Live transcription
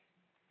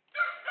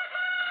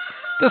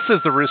This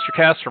is the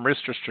Roostercast from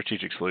Rooster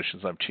Strategic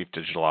Solutions. I'm Chief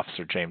Digital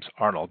Officer James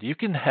Arnold. You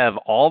can have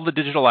all the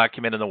digital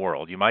acumen in the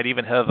world. You might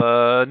even have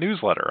a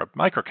newsletter, a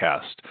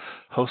microcast,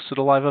 hosted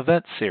a live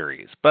event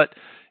series. But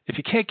if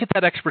you can't get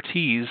that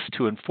expertise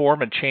to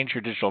inform and change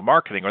your digital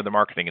marketing or the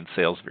marketing and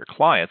sales of your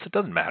clients, it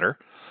doesn't matter.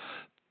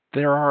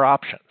 There are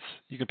options.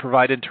 You can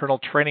provide internal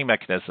training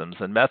mechanisms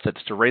and methods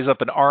to raise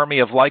up an army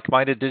of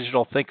like-minded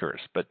digital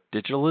thinkers, but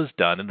digital is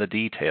done in the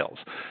details,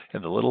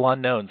 and the little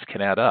unknowns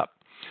can add up.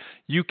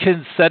 You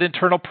can set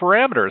internal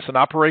parameters and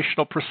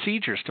operational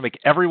procedures to make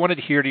everyone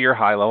adhere to your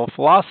high-level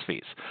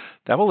philosophies.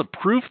 That will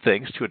improve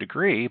things to a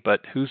degree,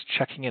 but who's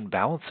checking and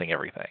balancing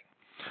everything?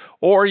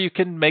 Or you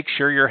can make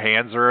sure your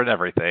hands are in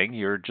everything.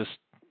 You're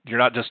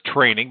not just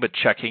training, but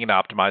checking and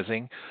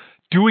optimizing,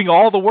 doing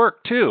all the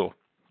work too.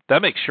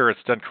 That makes sure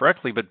it's done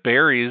correctly, but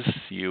buries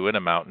you in a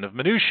mountain of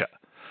minutia.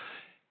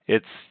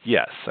 It's,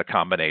 yes, a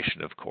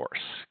combination, of course.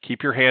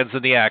 Keep your hands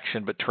in the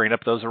action, but train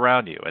up those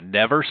around you, and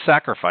never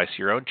sacrifice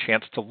your own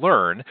chance to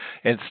learn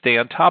and stay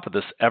on top of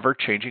this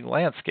ever-changing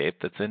landscape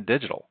that's in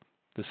digital.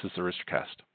 This is the Roostercast.